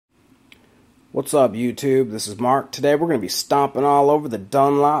What's up, YouTube? This is Mark. Today we're going to be stomping all over the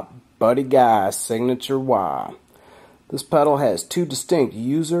Dunlop Buddy Guy Signature Wah. This pedal has two distinct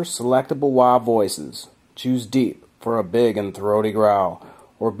user-selectable wah voices. Choose deep for a big and throaty growl,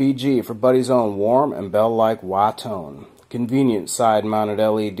 or BG for Buddy's own warm and bell-like wah tone. Convenient side-mounted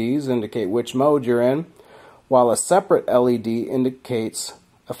LEDs indicate which mode you're in, while a separate LED indicates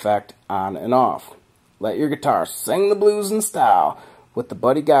effect on and off. Let your guitar sing the blues in style with the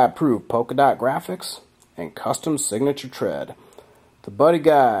Buddy Guy approved polka dot graphics and custom signature tread. The Buddy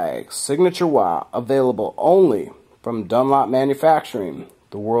Guy Signature Wah, available only from Dunlop Manufacturing,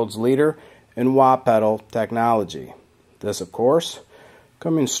 the world's leader in wah pedal technology. This, of course,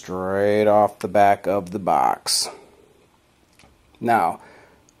 coming straight off the back of the box. Now,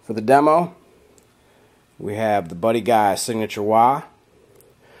 for the demo, we have the Buddy Guy Signature Wah,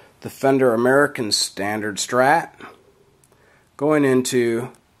 the Fender American Standard Strat, going into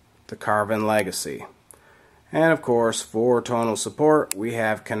the Carvin Legacy. And of course, for tonal support, we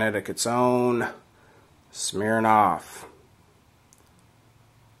have Connecticut's own Smirnoff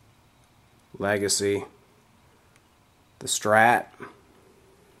Legacy, the Strat,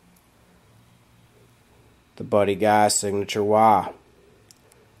 the Buddy Guy Signature Wah.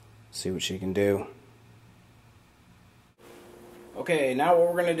 See what she can do. Okay, now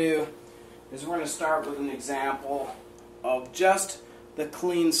what we're going to do is we're going to start with an example of just the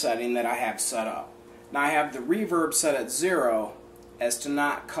clean setting that I have set up. Now I have the reverb set at 0 as to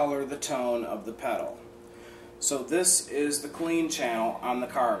not color the tone of the pedal. So this is the clean channel on the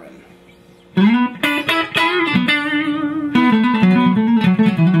Carvin.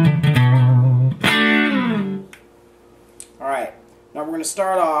 Alright, now we're going to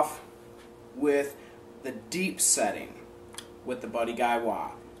start off with the deep setting with the Buddy Guy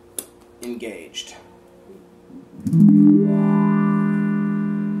Wah engaged.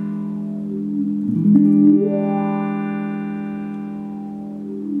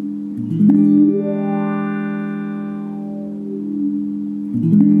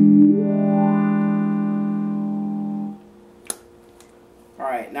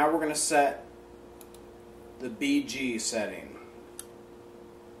 Alright, now we're going to set the BG setting.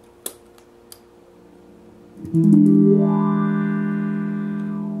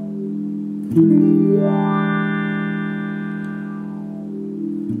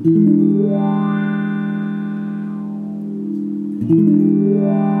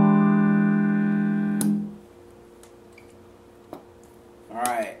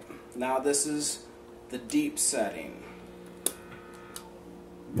 Alright, now this is the deep setting.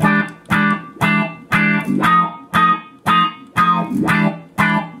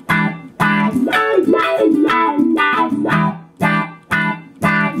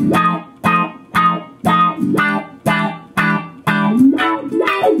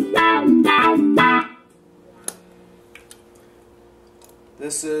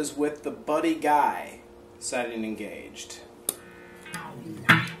 This is with the Buddy Guy setting engaged.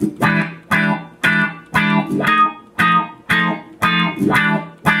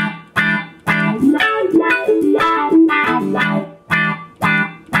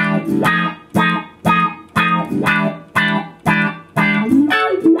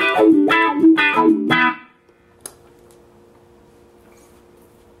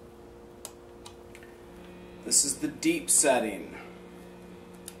 This is the deep setting.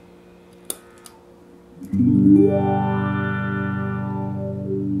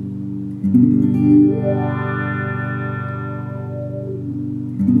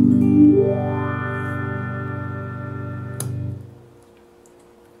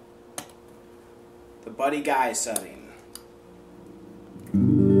 The Buddy Guy setting.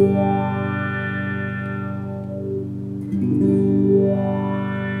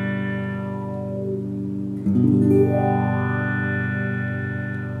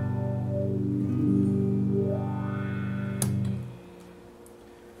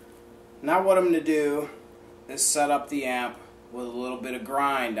 Now what I'm going to do is set up the amp with a little bit of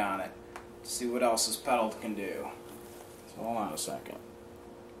grind on it to see what else this pedal can do. So hold on a second.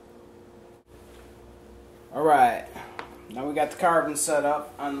 Alright, now we got the Carvin set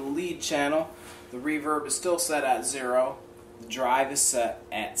up on the lead channel. The reverb is still set at 0. The drive is set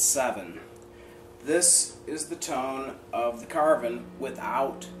at 7. This is the tone of the Carvin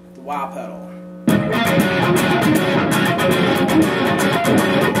without the wah pedal.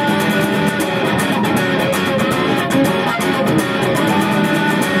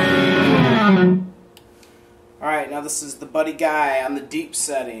 Alright, now this is the Buddy Guy on the deep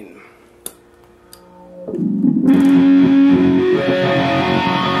setting.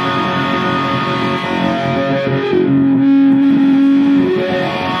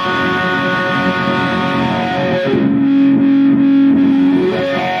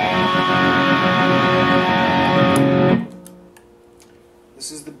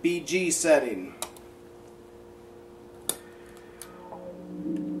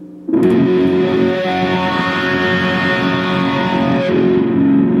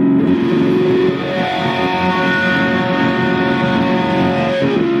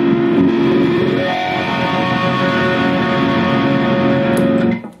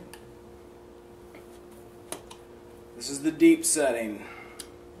 deep setting.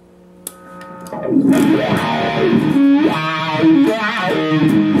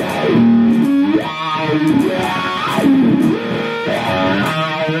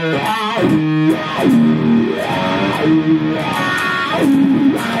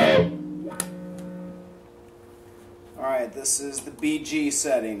 Alright, this is the BG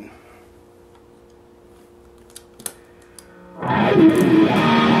setting.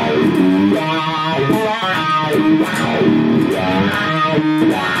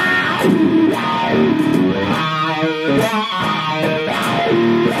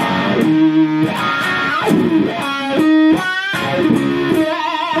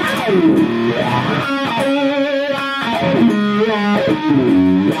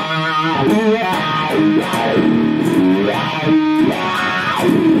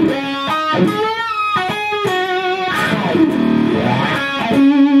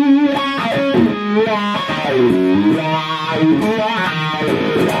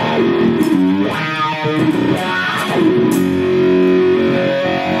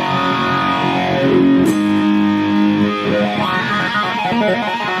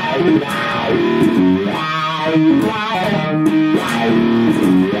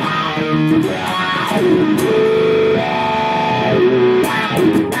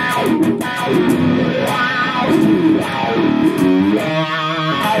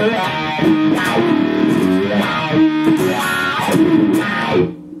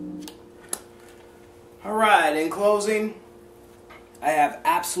 Alright, in closing, I have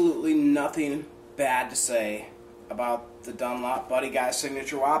absolutely nothing bad to say about the Dunlop Buddy Guy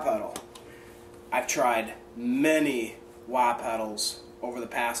signature wah pedal. I've tried many wah pedals over the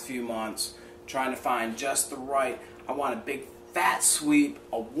past few months, trying to find just the right. I want a big fat sweep,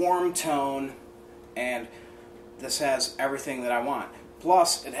 a warm tone, and this has everything that I want.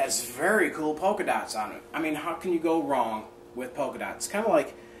 Plus, it has very cool polka dots on it. I mean, how can you go wrong with polka dots? It's kind of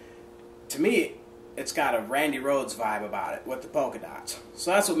like, to me, it's got a Randy Rhoads vibe about it with the polka dots.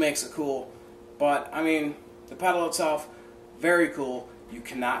 So that's what makes it cool. But, I mean, the pedal itself, very cool. You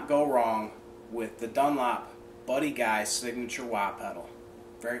cannot go wrong with the Dunlop Buddy Guy signature wah pedal.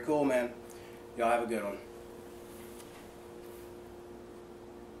 Very cool, man. Y'all have a good one.